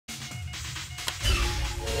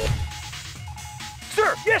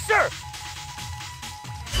Yes, sir!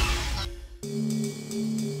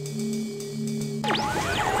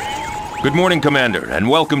 Good morning, Commander, and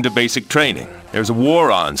welcome to basic training. There's a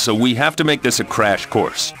war on, so we have to make this a crash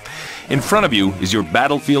course. In front of you is your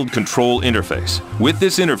battlefield control interface. With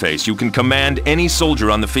this interface, you can command any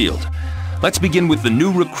soldier on the field. Let's begin with the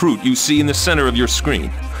new recruit you see in the center of your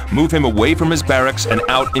screen. Move him away from his barracks and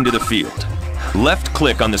out into the field.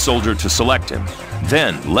 Left-click on the soldier to select him.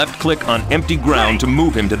 Then, left-click on empty ground to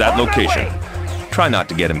move him to that location. Try not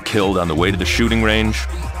to get him killed on the way to the shooting range.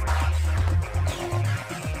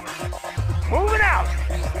 Moving out!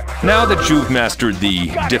 Now that you've mastered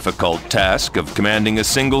the difficult task of commanding a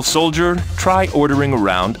single soldier, try ordering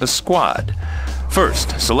around a squad.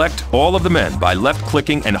 First, select all of the men by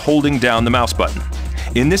left-clicking and holding down the mouse button.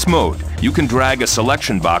 In this mode, you can drag a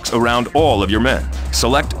selection box around all of your men.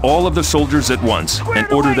 Select all of the soldiers at once and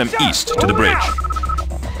order them east to the bridge.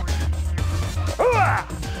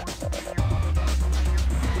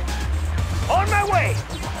 On my way!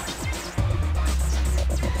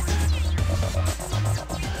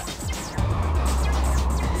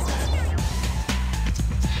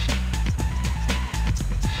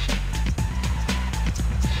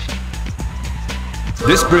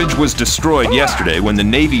 This bridge was destroyed yesterday when the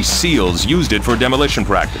Navy SEALs used it for demolition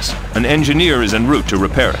practice. An engineer is en route to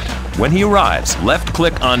repair it. When he arrives,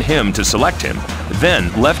 left-click on him to select him,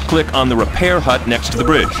 then left-click on the repair hut next to the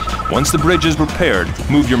bridge. Once the bridge is repaired,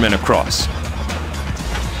 move your men across.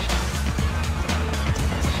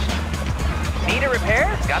 Need a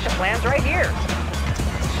repair? Got the plans right here.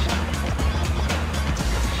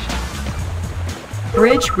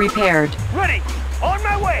 Bridge repaired. Ready! On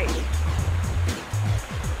my way!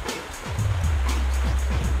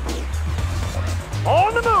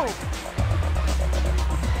 On the move!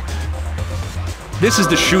 This is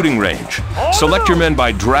the shooting range. Select your men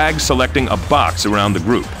by drag selecting a box around the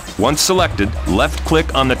group. Once selected,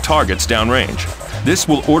 left-click on the targets downrange. This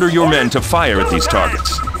will order your men to fire at these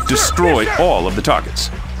targets. Destroy all of the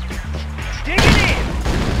targets. Dig it in!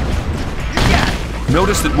 You got it!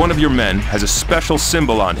 Notice that one of your men has a special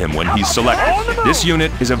symbol on him when he's selected. This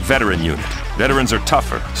unit is a veteran unit. Veterans are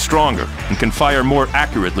tougher, stronger, and can fire more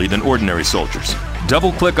accurately than ordinary soldiers.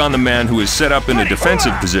 Double-click on the man who is set up in a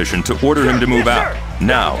defensive position to order him to move out.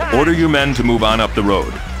 Now, order your men to move on up the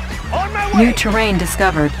road. On my way! New terrain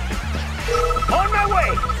discovered. On my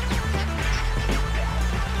way!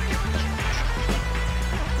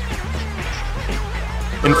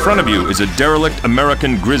 In front of you is a derelict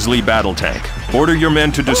American Grizzly battle tank. Order your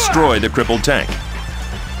men to destroy the crippled tank.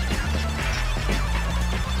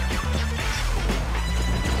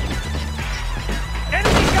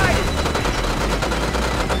 Enemy guided!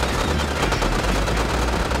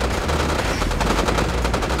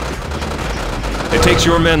 It takes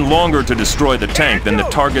your men longer to destroy the tank than the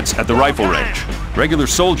targets at the rifle range. Regular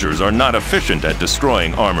soldiers are not efficient at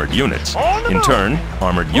destroying armored units. In turn,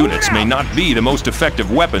 armored units may not be the most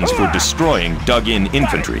effective weapons for destroying dug-in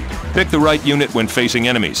infantry. Pick the right unit when facing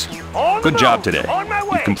enemies. Good job today.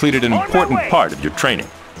 You've completed an important part of your training.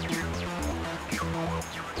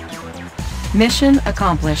 Mission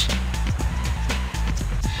accomplished.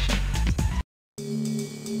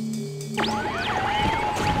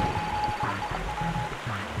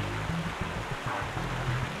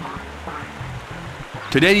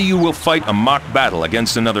 Today you will fight a mock battle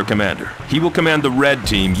against another commander. He will command the red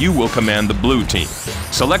team, you will command the blue team.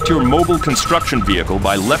 Select your mobile construction vehicle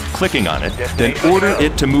by left-clicking on it, then order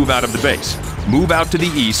it to move out of the base. Move out to the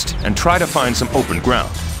east and try to find some open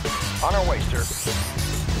ground. On our way, sir.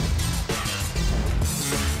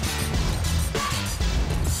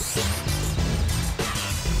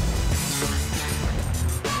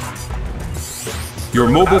 Your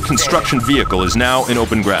mobile construction vehicle is now in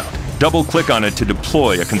open ground. Double-click on it to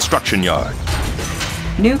deploy a construction yard.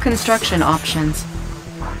 New construction options.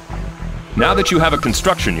 Now that you have a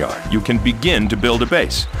construction yard, you can begin to build a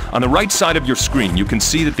base. On the right side of your screen, you can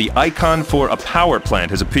see that the icon for a power plant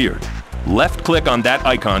has appeared. Left-click on that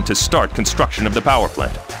icon to start construction of the power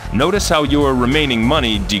plant. Notice how your remaining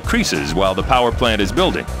money decreases while the power plant is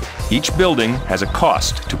building. Each building has a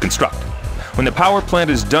cost to construct. When the power plant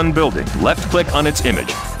is done building, left-click on its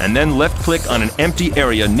image, and then left-click on an empty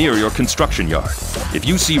area near your construction yard. If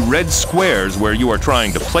you see red squares where you are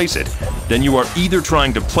trying to place it, then you are either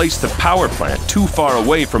trying to place the power plant too far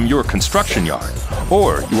away from your construction yard,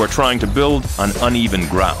 or you are trying to build on uneven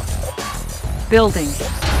ground. Building.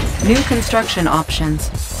 New construction options.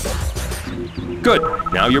 Good.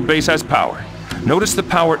 Now your base has power. Notice the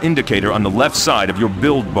power indicator on the left side of your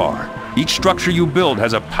build bar. Each structure you build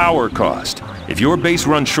has a power cost. If your base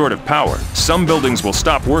runs short of power, some buildings will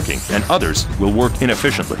stop working and others will work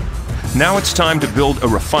inefficiently. Now it's time to build a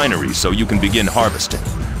refinery so you can begin harvesting.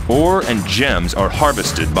 Ore and gems are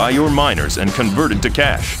harvested by your miners and converted to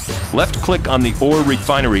cash. Left-click on the ore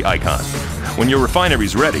refinery icon. When your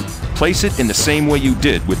refinery's ready, place it in the same way you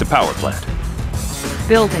did with the power plant.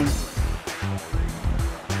 Building.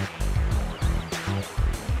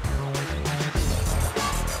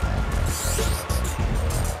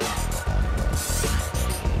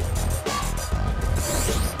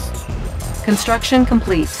 Construction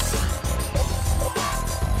complete.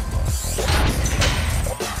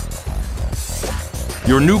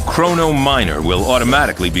 Your new chrono miner will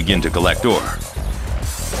automatically begin to collect ore.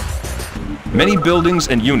 Many buildings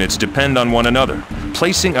and units depend on one another.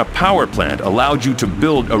 Placing a power plant allowed you to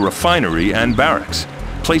build a refinery and barracks.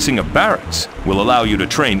 Placing a barracks will allow you to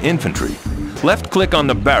train infantry. Left-click on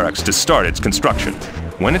the barracks to start its construction.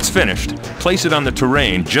 When it's finished, place it on the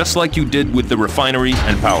terrain just like you did with the refinery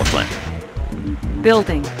and power plant.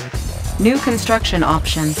 Building. New construction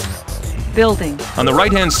options. Building. On the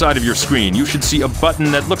right-hand side of your screen, you should see a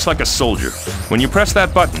button that looks like a soldier. When you press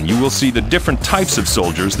that button, you will see the different types of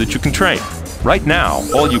soldiers that you can train. Right now,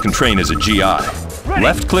 all you can train is a GI.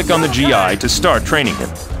 Left-click on the GI to start training him.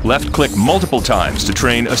 Left-click multiple times to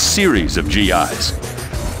train a series of GIs.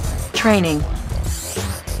 Training.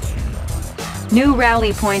 New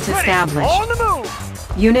rally point established. On the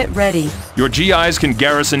move! Unit ready. Your GIs can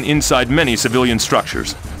garrison inside many civilian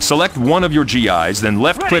structures. Select one of your GIs, then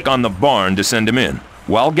left-click on the barn to send him in.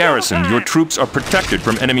 While garrisoned, your troops are protected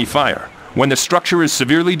from enemy fire. When the structure is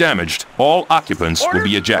severely damaged, all occupants will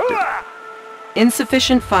be ejected.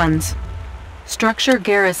 Insufficient funds. Structure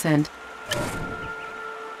garrisoned.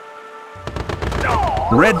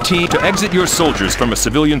 Red team, to exit your soldiers from a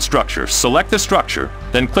civilian structure, select the structure,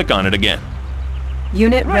 then click on it again.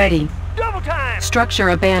 Unit ready. Double time! Structure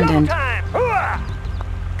Double abandoned. time!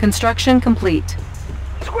 Construction complete.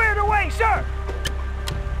 Squared away, sir!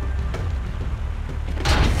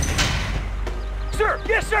 Sir!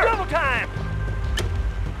 Yes, sir! Double time!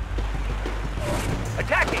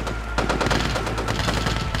 Attacking!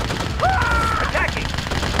 Attacking!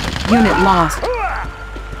 Unit lost.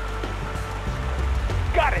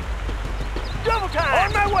 Got it! Double time!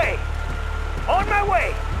 On my way! On my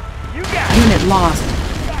way! You got it! Unit lost.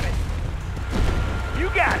 Got it! You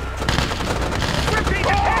got it! Repeat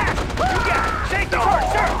attack! You got it! Safety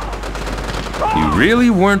first, sir! You really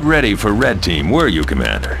weren't ready for Red Team, were you,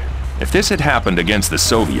 Commander? If this had happened against the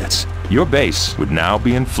Soviets, your base would now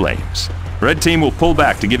be in flames. Red Team will pull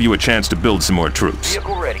back to give you a chance to build some more troops.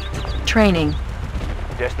 Vehicle ready. Training.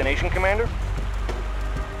 Destination, Commander?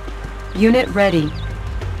 Unit ready.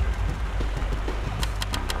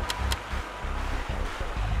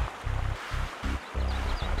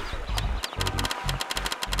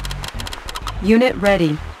 Unit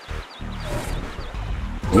ready.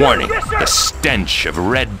 Warning, Yes, sir. the stench of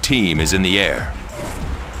Red Team is in the air.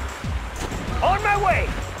 On my way!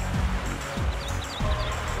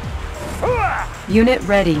 Unit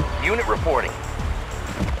ready. Unit reporting.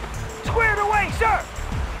 Squared away, sir!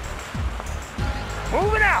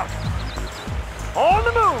 Moving out! On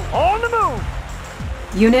the move! On the move!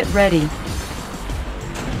 Unit ready.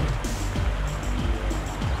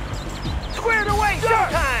 Squared away, sir!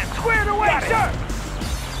 Time! Squared away, sir!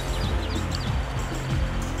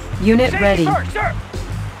 Unit Safety ready. first, sir!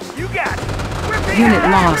 You got it! Whip Unit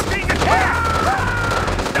attack. lost. Whip attack.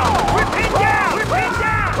 No! Whip it down! Whip it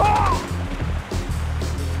down!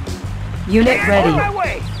 Unit On ready. my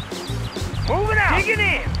way! Moving out! Digging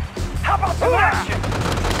in! How about some action?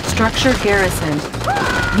 Structure garrisoned.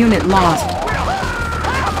 Unit lost. How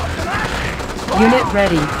about some action? Unit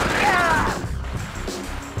ready.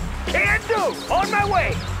 Can do! On my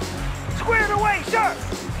way! Squared away, sir!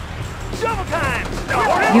 Double time!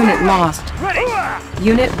 Unit lost. Ready!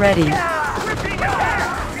 Unit ready. Whipping attack.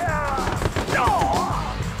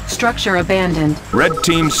 Structure abandoned. Red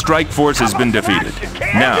Team's strike force has been defeated.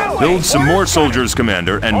 Now, build some more soldiers,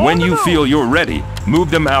 Commander, and when you feel you're ready,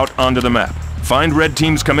 move them out onto the map. Find Red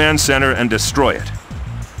Team's command center and destroy it.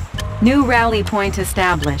 New rally point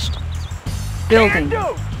established. Building.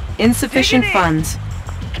 Can do. Insufficient Digging in. funds.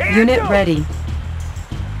 Can Unit do. ready.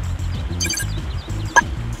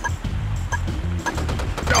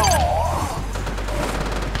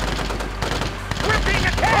 Whipping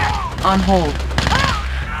attack. On hold.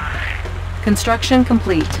 Construction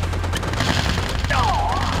complete.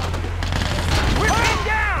 Whipping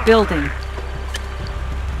down. Building.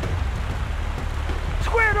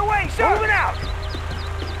 Squared away, sir. Moving out.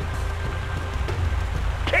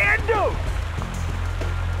 Can do.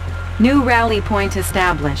 New rally point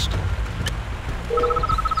established.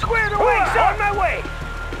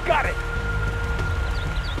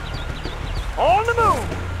 On the move!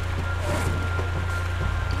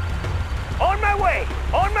 On my way!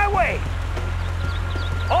 On my way!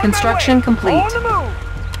 On Construction my way. complete. On the move!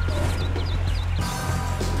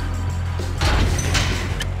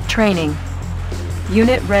 Training.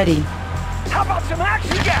 Unit ready. How about some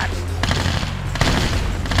action? You got it.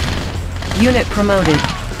 Unit promoted.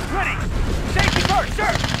 Ready! Safety first,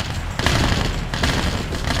 sir!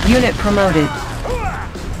 Unit promoted. Hooah!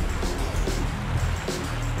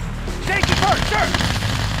 Safety first, sir!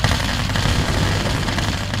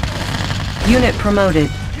 Unit promoted.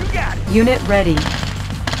 You got it! Unit ready.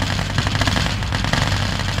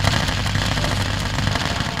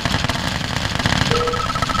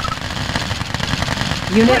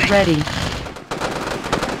 Unit ready.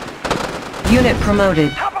 Unit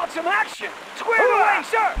promoted. How about some action? Square away,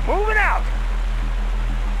 sir! Moving out!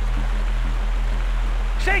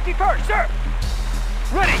 Safety first, sir!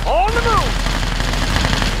 Ready! On the move!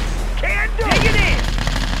 Can do! Dig it in!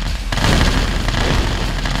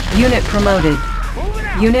 Unit promoted. Moving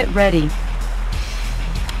out! Unit ready.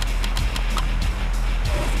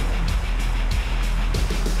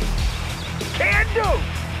 Can do!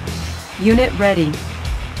 Unit ready.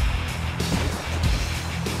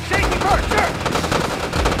 Safety first, sir!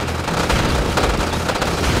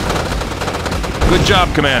 Good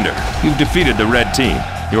job, Commander. You've defeated the red team.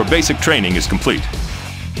 Your basic training is complete.